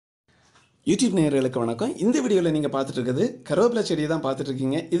YouTube நேயர்களுக்கு வணக்கம். இந்த வீடியோவில் நீங்கள் பார்த்துட்டு இருக்கிறது கருவேப்பிலை செடியை தான் பார்த்துட்டு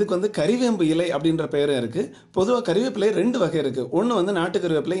இருக்கீங்க. இதுக்கு வந்து கறிவேம்பு இலை அப்படின்ற பெயரும் இருக்குது. பொதுவாக கறிவேப்பிலை ரெண்டு வகை இருக்குது. ஒன்று வந்து நாட்டு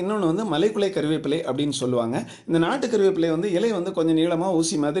கருவேப்பிலை, இன்னொன்று வந்து மலைக்குலை கருவேப்பிலை அப்படின்னு சொல்லுவாங்க. இந்த நாட்டு கருவேப்பிலை வந்து இலை வந்து கொஞ்சம் நீளமாக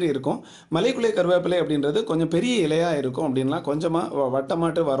ஊசி மாதிரி இருக்கும். மலைக்குலை கருவேப்பிலை அப்படின்றது கொஞ்சம் பெரிய இலையாக இருக்கும் அப்படின்லாம் கொஞ்சமாக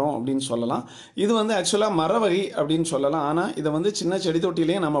வட்டமாட்டு வரும் அப்படின்னு சொல்லலாம். இது வந்து ஆக்சுவலாக மர வகை அப்படின்னு சொல்லலாம். ஆனால் இதை வந்து சின்ன செடி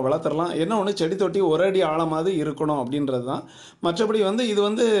தொட்டிலையும் நம்ம வளர்த்துடலாம். என்ன ஒன்று, செடி தொட்டி ஒரு அடி ஆழமாவது இருக்கணும் அப்படின்றது தான். மற்றபடி வந்து இது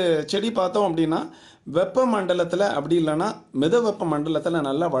வந்து செடி பார்த்தோம் அப்படின்னா வெப்ப மண்டலத்தில் அப்படி இல்லைன்னா மித வெப்ப மண்டலத்தில்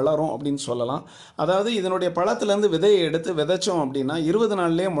நல்லா வளரும் அப்படின்னு சொல்லலாம். அதாவது இதனுடைய பழத்துலேருந்து விதையை எடுத்து விதைச்சோம் அப்படின்னா 20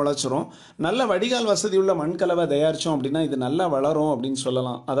 நாள்லேயே முளைச்சிரும். நல்ல வடிகால் வசதி உள்ள மண்கலவை தயாரித்தோம் அப்படின்னா இது நல்லா வளரும் அப்படின்னு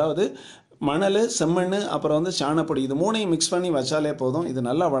சொல்லலாம். அதாவது மணல், செம்மண், அப்புறம் வந்து சாணப்பொடி, இது மூணையும் மிக்ஸ் பண்ணி வச்சாலே போதும். இது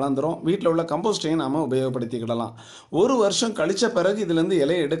நல்லா வளர்ந்துடும். வீட்டில் உள்ள கம்போஸ்டையும் நாம் உபயோகப்படுத்திக்கிடலாம். ஒரு வருஷம் கழித்த பிறகு இதுலேருந்து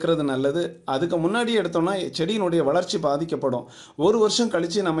இலையை எடுக்கிறது நல்லது. அதுக்கு முன்னாடி எடுத்தோம்னா செடியினுடைய வளர்ச்சி பாதிக்கப்படும். ஒரு வருஷம்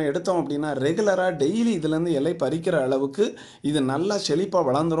கழித்து நம்ம எடுத்தோம் அப்படின்னா ரெகுலராக டெய்லி இதுலேருந்து இலை பறிக்கிற அளவுக்கு இது நல்லா செழிப்பாக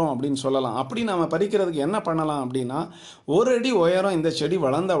வளர்ந்துடும் அப்படின்னு சொல்லலாம். அப்படி நம்ம பறிக்கிறதுக்கு என்ன பண்ணலாம் அப்படின்னா, ஒரு அடி உயரம் இந்த செடி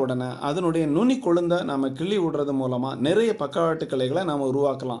வளர்ந்த உடனே அதனுடைய நுனி கொழுந்த நம்ம கிள்ளி விடுறது மூலமாக நிறைய பக்கவாட்டு கிளைகளை நாம்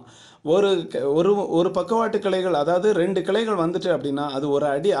உருவாக்கலாம். ஒரு ஒரு ஒரு பக்கவாட்டு கிளைகள், அதாவது 2 கிளைகள் வந்துட்டு அப்படின்னா அது ஒரு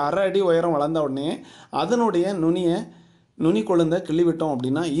அடி அரை அடி உயரம் வளர்ந்த உடனே அதனுடைய நுனி கொழுந்த கிள்ளிவிட்டோம்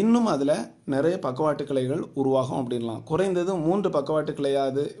அப்படின்னா இன்னும் அதில் நிறைய பக்கவாட்டு கிளைகள் உருவாகும் அப்படின்லாம். குறைந்தது 3 பக்கவாட்டு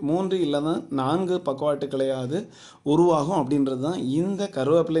கிளையாவது, 3 இல்லைன்னா 4 பக்கவாட்டு கிளையாவது உருவாகும் அப்படின்றது தான் இந்த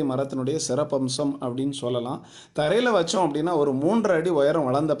கருவேப்பிலை மரத்தினுடைய சிறப்பம்சம் அப்படின்னு சொல்லலாம். தரையில் வச்சோம் அப்படின்னா ஒரு 3 அடி உயரம்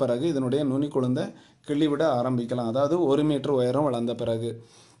வளர்ந்த பிறகு இதனுடைய நுனி கொழுந்த கிள்ளிவிட ஆரம்பிக்கலாம். அதாவது 1 மீட்டர் உயரம் வளர்ந்த பிறகு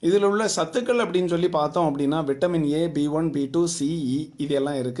இதில் உள்ள சத்துக்கள் அப்படின்னு சொல்லி பார்த்தோம் அப்படின்னா vitamin A, B1, B2, CE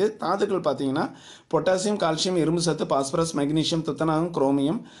இதெல்லாம் இருக்குது. தாதுக்கள் பார்த்தீங்கன்னா பொட்டாசியம், கால்சியம், இரும்பு சத்து, பாஸ்பரஸ், மெக்னீசியம், துத்தநாகம்,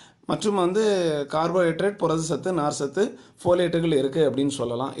 குரோமியம் மற்றும் வந்து கார்போஹைட்ரேட், புரத சத்து, நார் சத்து, ஃபோலேட்டுகள் இருக்குது அப்படின்னு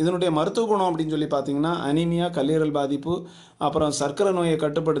சொல்லலாம். இதனுடைய மருத்துவ குணம் அப்படின்னு சொல்லி பார்த்தீங்கன்னா அனீமியா, கல்லீரல் பாதிப்பு, அப்புறம் சர்க்கரை நோயை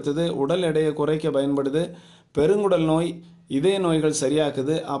கட்டுப்படுத்துது, உடல் எடையை குறைக்க பயன்படுது, பெருங்குடல் நோய், இதய நோய்கள்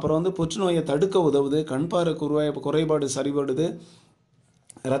சரியாக்குது, அப்புறம் வந்து புற்றுநோயை தடுக்க உதவுது, கண்பார்வை குறைபாடு சரிபடுது,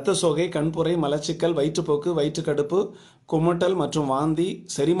 இரத்த சோகை, கண்புரை, மலச்சிக்கல், வயிற்றுப்போக்கு, வயிற்றுக்கடுப்பு, குமட்டல் மற்றும் வாந்தி,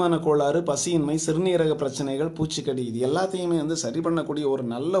 செரிமான கோளாறு, பசியின்மை, சிறுநீரக பிரச்சனைகள், பூச்சிக்கடி, இது எல்லாத்தையுமே வந்து சரி பண்ணக்கூடிய ஒரு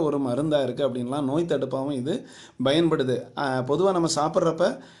நல்ல ஒரு மருந்தாக இருக்குது அப்படின்லாம் நோய் தடுப்பாகவும் இது பயன்படுது. பொதுவாக நம்ம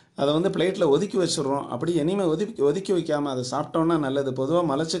சாப்பிட்றப்ப அதை வந்து பிளேட்டில் ஒதுக்கி வச்சுடுறோம். அப்படி இனிமேல் ஒதுக்கி வைக்காமல் அதை சாப்பிட்டோன்னா நல்லது. பொதுவாக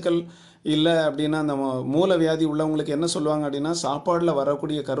மலச்சிக்கல் இல்லை அப்படின்னா அந்த மூல வியாதி உள்ளவங்களுக்கு என்ன சொல்லுவாங்க அப்படின்னா, சாப்பாடில்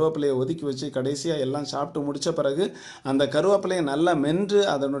வரக்கூடிய கருவேப்பிலையை ஒதுக்கி வச்சு கடைசியாக எல்லாம் சாப்பிட்டு முடித்த பிறகு அந்த கருவேப்பிலையை நல்லா மென்று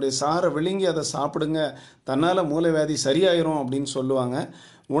அதனுடைய சாரை விழுங்கி அதை சாப்பிடுங்க, தன்னால் மூல வியாதி சரியாயிரும் அப்படின்னு சொல்லுவாங்க.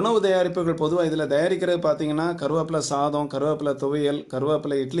 உணவு தயாரிப்புகள் பொதுவாக இதில் தயாரிக்கிறது பார்த்தீங்கன்னா கருவேப்பிலை சாதம், கருவேப்பிலை துவையல்,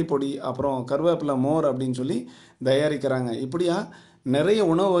 கருவேப்பிலை இட்லி பொடி, அப்புறம் கருவேப்பிலை மோர் அப்படின்னு சொல்லி தயாரிக்கிறாங்க. இப்படியா நிறைய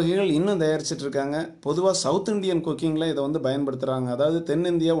உணவு வகைகள் இன்னும் தயாரிச்சிட்டு இருக்காங்க. பொதுவாக சவுத் இந்தியன் குக்கிங்கில் இதை வந்து பயன்படுத்துகிறாங்க. அதாவது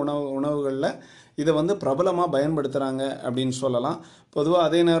தென்னிந்திய உணவுகளில் இதை வந்து பிரபலமாக பயன்படுத்துகிறாங்க அப்படின்னு சொல்லலாம். பொதுவாக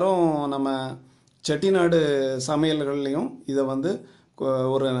அதே நேரம் நம்ம செட்டிநாடு சமையல்கள்லையும் இதை வந்து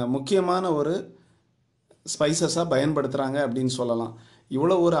ஒரு முக்கியமான ஒரு ஸ்பைசஸாக பயன்படுத்துகிறாங்க அப்படின்னு சொல்லலாம்.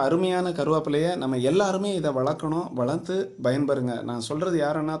 இவ்வளோ ஒரு அருமையான கருவேப்பிலையை நம்ம எல்லாருமே இதை வளர்க்கணும், வளர்த்து பயன்பெறுங்க. நான் சொல்கிறது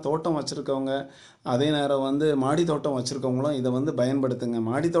யாருன்னா, தோட்டம் வச்சுருக்கவங்க, அதே நேரம் வந்து மாடி தோட்டம் வச்சுருக்கவங்களும் இதை வந்து பயன்படுத்துங்க.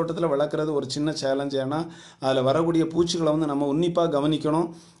 மாடி தோட்டத்தில் வளர்க்குறது ஒரு சின்ன சேலஞ்ச். ஏன்னா அதில் வரக்கூடிய பூச்சிகளை வந்து நம்ம உன்னிப்பாக கவனிக்கணும்.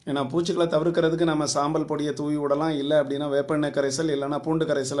 ஏன்னா பூச்சிகளை தவிர்க்கிறதுக்கு நம்ம சாம்பல் பொடியை தூவி விடலாம், இல்லை அப்படின்னா வேப்பெண்ணெய் கரைசல் இல்லைனா பூண்டு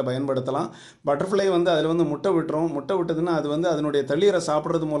கரைசலை பயன்படுத்தலாம். பட்டர்ஃப்ளை வந்து அதில் வந்து முட்டை விட்டுரும். முட்டை விட்டதுன்னா அது வந்து அதனுடைய தண்ணீரை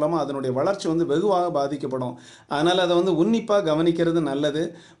சாப்பிட்றது மூலமாக அதனுடைய வளர்ச்சி வந்து வெகுவாக பாதிக்கப்படும். அதனால் அதை வந்து உன்னிப்பாக கவனிக்கிறது நல்லது.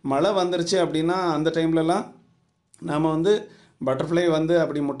 மழை வந்துருச்சு அப்படின்னா அந்த டைம்லலாம் நாம் வந்து பட்டர்ஃப்ளை வந்து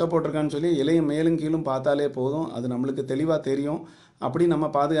அப்படி முட்டை போட்டிருக்கான்னு சொல்லி இலையும் மேலும் கீழும் பார்த்தாலே போதும், அது நம்மளுக்கு தெளிவாக தெரியும். அப்படி நம்ம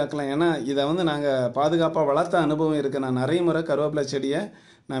பாதுகாக்கலாம். ஏன்னா இதை வந்து நாங்கள் பாதுகாப்பாக வளர்த்த அனுபவம் இருக்குது. நான் நிறைய முறை கருவேப்பிலை செடியை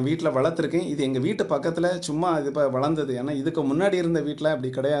நான் வீட்டில் வளர்த்துருக்கேன். இது எங்கள் வீட்டு பக்கத்தில் சும்மா இது இப்போ வளர்ந்தது. ஏன்னா இதுக்கு முன்னாடி இருந்த வீட்டில்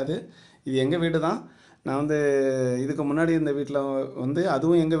அப்படி கிடையாது. இது எங்கள் வீடு தான். நான் வந்து இதுக்கு முன்னாடி இருந்த வீட்டில் வந்து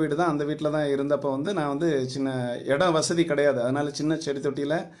அதுவும் எங்கள் வீடு தான். அந்த வீட்டில் தான் இருந்தப்போ வந்து நான் வந்து சின்ன இடம் வசதி கிடையாது. அதனால் சின்ன செடி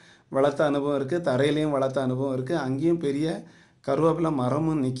தொட்டியில் வளர்த்த அனுபவம் இருக்குது. தரையிலையும் வளர்த்த அனுபவம் இருக்குது. அங்கேயும் பெரிய கருவேப்பிலை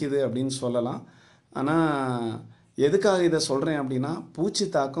மரமும் நிற்கிது அப்படின்னு சொல்லலாம். ஆனால் எதுக்காக இதை சொல்கிறேன் அப்படின்னா, பூச்சி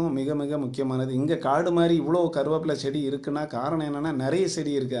தாக்கம் மிக மிக முக்கியமானது. இங்கே காடு மாதிரி இவ்வளோ கருவேப்பிலை செடி இருக்குன்னா காரணம் என்னென்னா நிறைய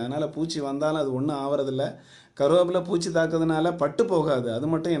செடி இருக்குது. அதனால் பூச்சி வந்தாலும் அது ஒன்றும் ஆவறதில்லை. கருவேப்பிலை பூச்சி தாக்குறதுனால பட்டு போகாது, அது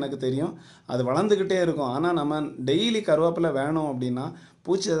மட்டும் எனக்கு தெரியும். அது வளர்ந்துக்கிட்டே இருக்கும். ஆனால் நம்ம டெய்லி கருவேப்பிலை வேணும் அப்படின்னா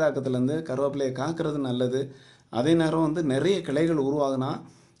பூச்சி தாக்கத்துலேருந்து கருவேப்பிலையை காக்கிறது நல்லது. அதே நேரம் வந்து நிறைய கிளைகள் உருவாகுனா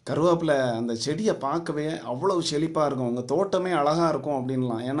கருவேப்பிலை அந்த செடியை பார்க்கவே அவ்வளவு செழிப்பாக இருக்கும். உங்கள் தோட்டமே அழகாக இருக்கும்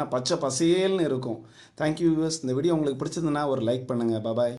அப்படின்லாம். ஏன்னா பச்சை பசேல்னு இருக்கும். Thank you viewers. இந்த வீடியோ உங்களுக்கு பிடிச்சதுன்னா ஒரு லைக் பண்ணுங்கள். பாய்.